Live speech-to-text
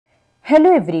Hello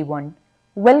everyone,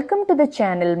 welcome to the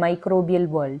channel Microbial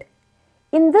World.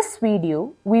 In this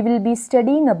video, we will be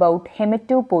studying about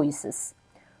hematopoiesis.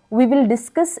 We will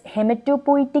discuss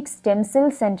hematopoietic stem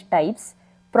cells and types,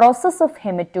 process of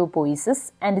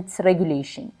hematopoiesis and its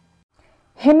regulation.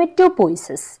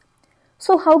 Hematopoiesis.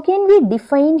 So how can we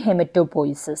define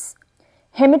hematopoiesis?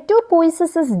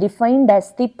 Hematopoiesis is defined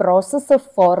as the process of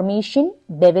formation,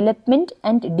 development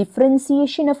and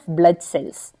differentiation of blood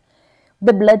cells.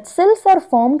 The blood cells are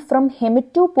formed from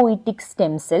hematopoietic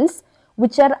stem cells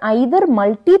which are either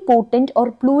multipotent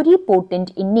or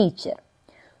pluripotent in nature.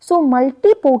 So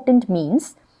multipotent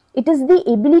means it is the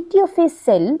ability of a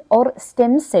cell or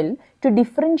stem cell to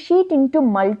differentiate into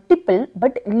multiple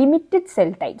but limited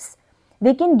cell types.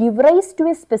 They can give rise to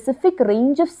a specific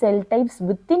range of cell types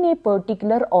within a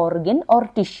particular organ or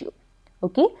tissue.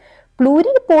 Okay?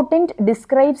 Pluripotent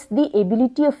describes the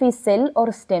ability of a cell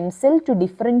or stem cell to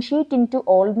differentiate into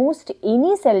almost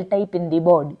any cell type in the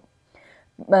body.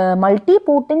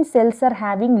 Multipotent cells are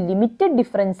having limited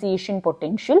differentiation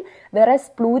potential, whereas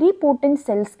pluripotent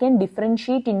cells can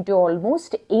differentiate into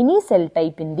almost any cell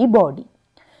type in the body.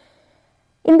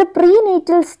 In the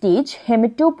prenatal stage,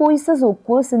 hematopoiesis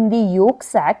occurs in the yolk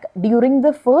sac during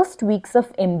the first weeks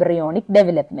of embryonic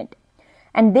development,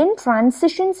 and then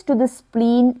transitions to the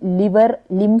spleen, liver,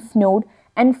 lymph node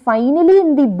and finally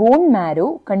in the bone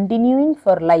marrow, continuing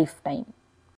for lifetime.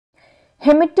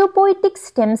 Hematopoietic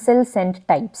stem cells and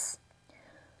types.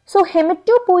 So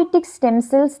hematopoietic stem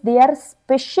cells, they are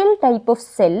special type of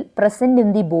cell present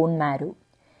in the bone marrow.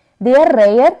 They are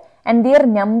rare and their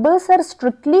numbers are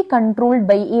strictly controlled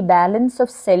by a balance of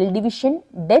cell division,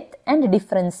 death and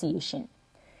differentiation.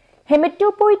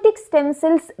 Hematopoietic stem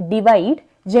cells divide,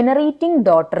 generating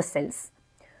daughter cells.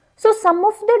 So some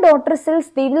of the daughter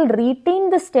cells, they will retain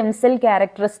the stem cell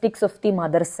characteristics of the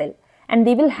mother cell and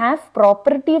they will have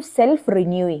property of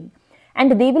self-renewing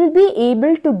and they will be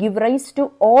able to give rise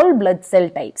to all blood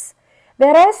cell types.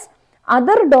 Whereas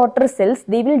other daughter cells,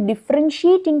 they will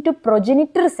differentiate into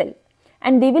progenitor cell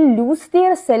and they will lose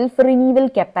their self-renewal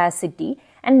capacity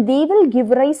and they will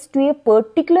give rise to a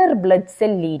particular blood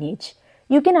cell lineage.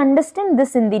 You can understand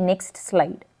this in the next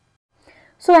slide.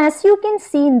 So as you can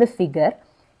see in the figure,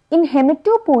 in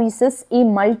hematopoiesis, a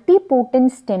multipotent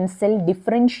stem cell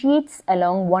differentiates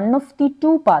along one of the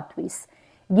two pathways,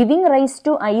 giving rise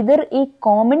to either a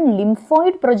common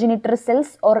lymphoid progenitor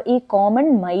cells or a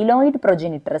common myeloid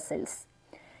progenitor cells.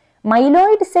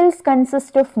 Myeloid cells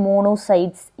consist of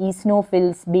monocytes,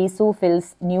 eosinophils,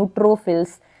 basophils,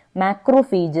 neutrophils,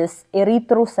 macrophages,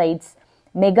 erythrocytes,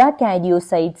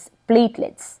 megakaryocytes,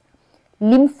 platelets.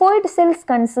 Lymphoid cells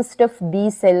consist of B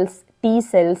cells, T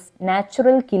cells,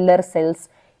 natural killer cells,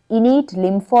 innate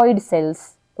lymphoid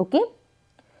cells. Okay.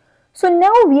 So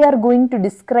now we are going to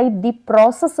describe the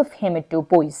process of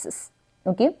hematopoiesis.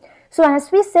 Okay. So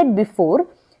as we said before,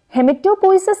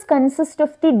 hematopoiesis consists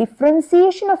of the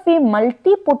differentiation of a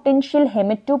multipotential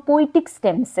hematopoietic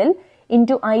stem cell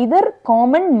into either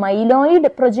common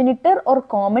myeloid progenitor or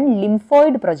common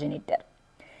lymphoid progenitor.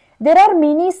 There are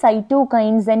many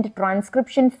cytokines and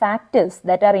transcription factors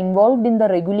that are involved in the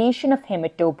regulation of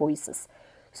hematopoiesis.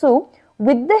 So,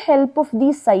 with the help of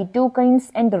these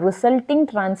cytokines and resulting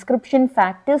transcription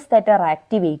factors that are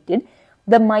activated,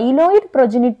 the myeloid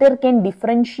progenitor can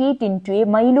differentiate into a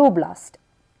myeloblast.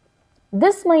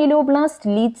 This myeloblast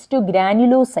leads to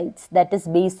granulocytes, that is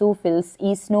basophils,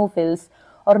 eosinophils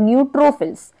or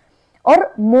neutrophils,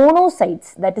 or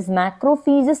monocytes, that is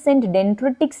macrophages and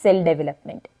dendritic cell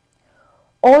development.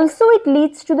 Also, it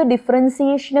leads to the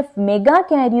differentiation of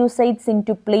megakaryocytes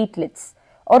into platelets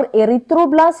or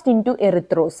erythroblast into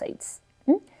erythrocytes.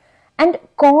 And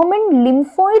common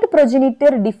lymphoid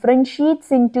progenitor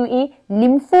differentiates into a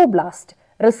lymphoblast,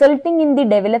 resulting in the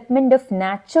development of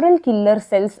natural killer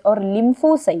cells or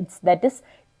lymphocytes, that is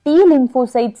T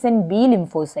lymphocytes and B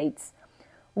lymphocytes.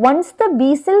 Once the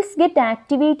B cells get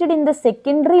activated in the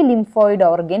secondary lymphoid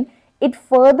organ, it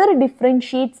further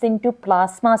differentiates into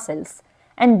plasma cells.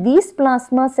 And these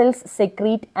plasma cells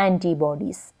secrete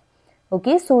antibodies.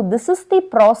 Okay, so this is the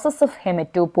process of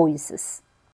hematopoiesis.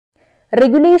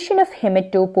 Regulation of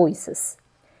hematopoiesis.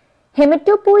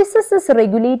 Hematopoiesis is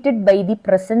regulated by the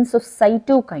presence of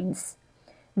cytokines.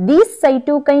 These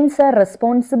cytokines are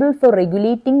responsible for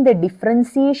regulating the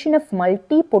differentiation of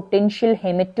multipotential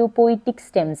hematopoietic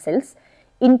stem cells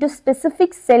into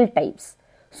specific cell types.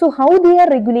 So how they are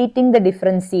regulating the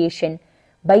differentiation?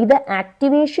 By the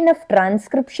activation of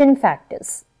transcription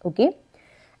factors. Okay,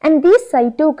 and these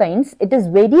cytokines, it is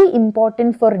very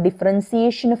important for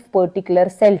differentiation of particular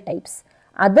cell types.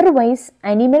 Otherwise,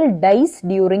 animal dies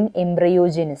during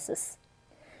embryogenesis.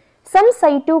 Some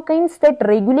cytokines that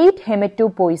regulate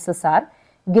hematopoiesis are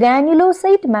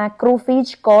granulocyte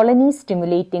macrophage colony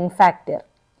stimulating factor.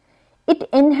 It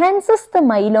enhances the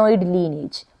myeloid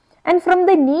lineage, and from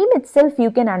the name itself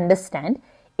you can understand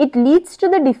it leads to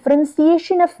the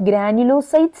differentiation of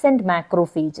granulocytes and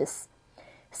macrophages.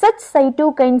 Such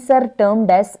cytokines are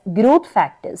termed as growth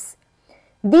factors.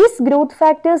 These growth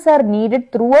factors are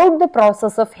needed throughout the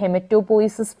process of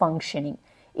hematopoiesis functioning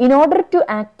in order to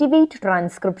activate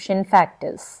transcription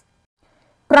factors.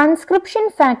 Transcription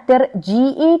factor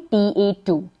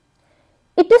GATA2.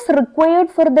 It is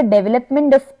required for the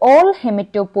development of all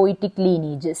hematopoietic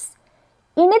lineages.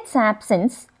 In its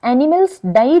absence, animals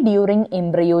die during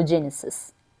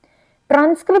embryogenesis.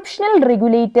 Transcriptional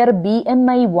regulator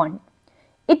BMI1.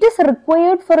 It is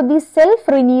required for the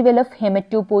self-renewal of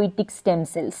hematopoietic stem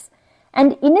cells,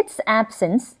 and in its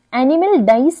absence, animal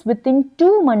dies within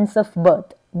 2 months of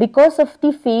birth because of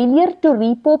the failure to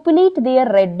repopulate their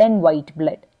red and white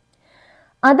blood.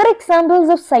 Other examples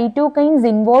of cytokines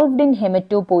involved in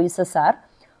hematopoiesis are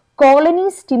colony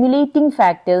stimulating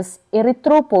factors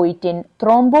erythropoietin,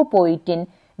 thrombopoietin,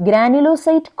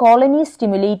 granulocyte colony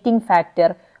stimulating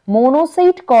factor,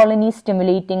 monocyte colony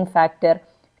stimulating factor,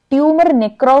 tumor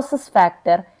necrosis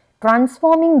factor,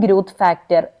 transforming growth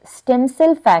factor, stem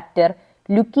cell factor,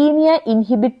 leukemia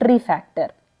inhibitory factor.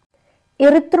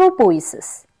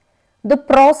 Erythropoiesis. The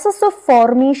process of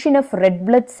formation of red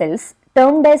blood cells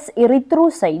termed as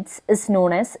erythrocytes is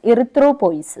known as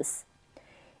erythropoiesis.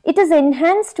 It is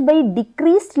enhanced by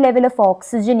decreased level of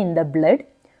oxygen in the blood,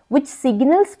 which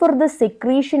signals for the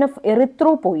secretion of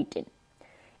erythropoietin.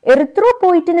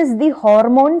 Erythropoietin is the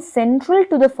hormone central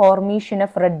to the formation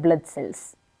of red blood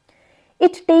cells.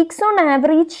 It takes on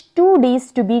average 2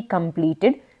 days to be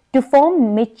completed to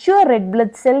form mature red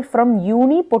blood cell from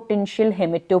unipotential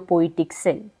hematopoietic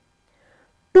cell.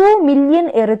 2 million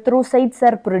erythrocytes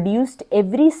are produced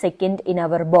every second in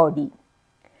our body.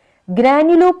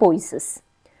 Granulopoiesis.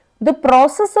 The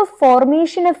process of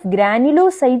formation of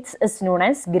granulocytes is known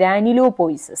as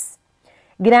granulopoiesis.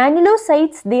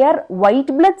 Granulocytes, they are white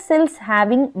blood cells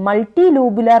having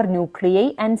multilobular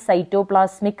nuclei and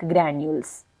cytoplasmic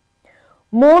granules.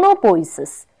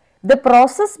 Monopoiesis. The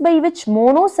process by which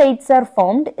monocytes are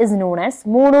formed is known as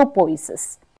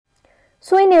monopoiesis.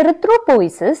 So in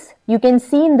erythropoiesis, you can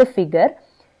see in the figure,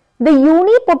 the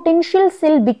unipotential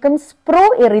cell becomes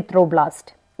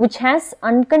proerythroblast, which has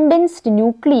uncondensed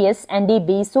nucleus and a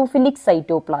basophilic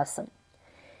cytoplasm.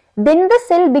 Then the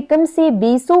cell becomes a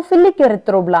basophilic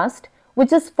erythroblast,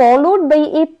 which is followed by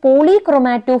a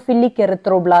polychromatophilic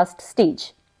erythroblast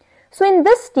stage. So in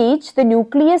this stage, the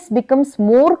nucleus becomes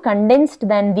more condensed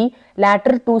than the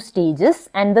latter 2 stages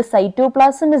and the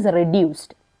cytoplasm is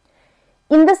reduced.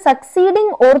 In the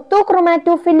succeeding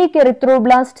orthochromatophilic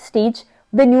erythroblast stage,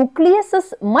 the nucleus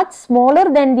is much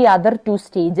smaller than the other 2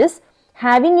 stages,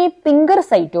 having a pinker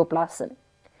cytoplasm.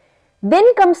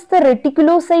 Then comes the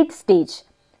reticulocyte stage,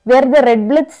 where the red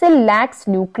blood cell lacks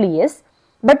nucleus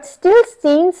but still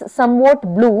stains somewhat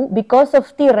blue because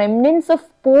of the remnants of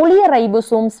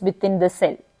polyribosomes within the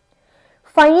cell.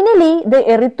 Finally, the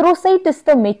erythrocyte is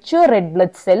the mature red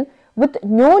blood cell with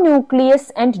no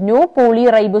nucleus and no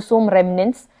polyribosome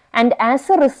remnants, and as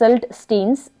a result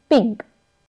stains pink.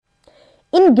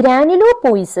 In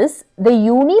granulopoiesis, the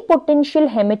unipotential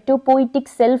hematopoietic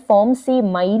cell forms a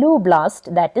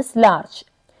myeloblast that is large.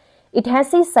 It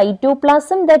has a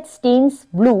cytoplasm that stains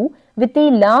blue with a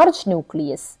large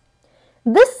nucleus.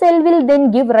 This cell will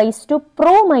then give rise to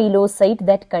promyelocyte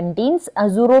that contains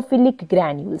azurophilic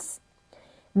granules.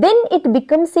 Then it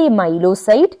becomes a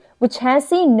myelocyte which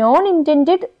has a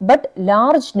non-indented but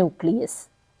large nucleus.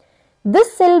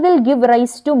 This cell will give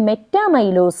rise to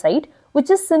metamyelocyte, which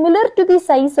is similar to the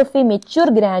size of a mature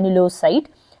granulocyte,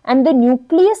 and the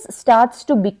nucleus starts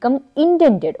to become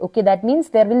indented. Okay, that means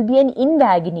there will be an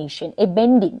invagination, a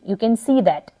bending. You can see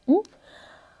that.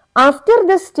 After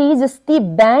this stage is the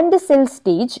band cell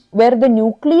stage, where the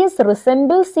nucleus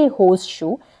resembles a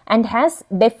horseshoe and has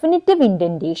definitive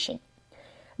indentation.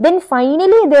 Then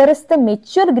finally there is the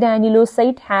mature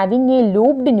granulocyte having a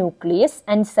lobed nucleus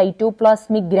and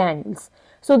cytoplasmic granules.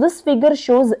 So this figure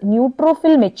shows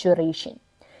neutrophil maturation.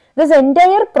 This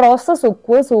entire process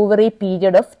occurs over a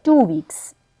period of 2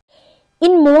 weeks.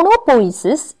 In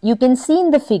monopoiesis, you can see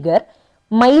in the figure,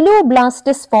 myeloblast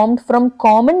is formed from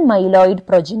common myeloid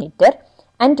progenitor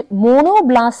and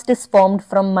monoblast is formed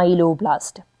from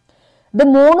myeloblast. The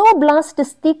monoblast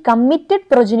is the committed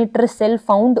progenitor cell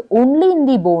found only in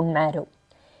the bone marrow.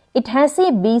 It has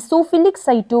a basophilic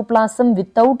cytoplasm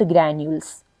without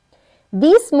granules.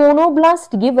 These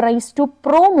monoblasts give rise to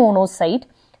promonocyte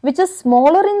which is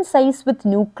smaller in size with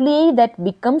nuclei that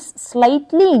becomes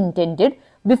slightly indented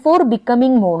before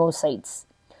becoming monocytes.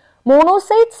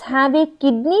 Monocytes have a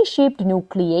kidney-shaped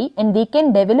nuclei and they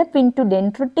can develop into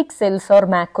dendritic cells or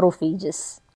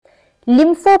macrophages.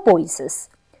 Lymphopoiesis.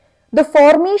 The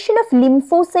formation of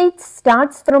lymphocytes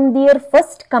starts from their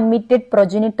first committed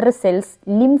progenitor cells,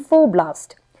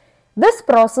 lymphoblast. This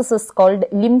process is called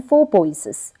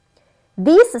lymphopoiesis.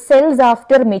 These cells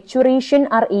after maturation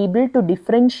are able to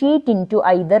differentiate into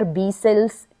either B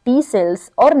cells, T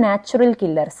cells or natural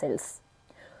killer cells.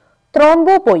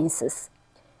 Thrombopoiesis.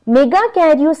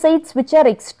 Megakaryocytes, which are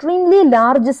extremely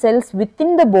large cells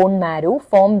within the bone marrow,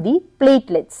 form the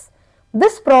platelets.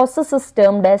 This process is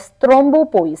termed as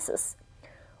thrombopoiesis.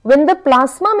 When the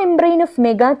plasma membrane of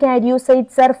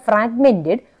megakaryocytes are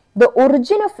fragmented, the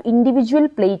origin of individual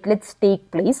platelets take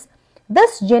place,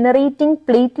 thus generating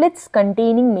platelets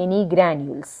containing many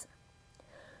granules.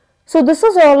 So this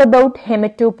is all about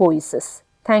hematopoiesis.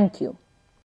 Thank you.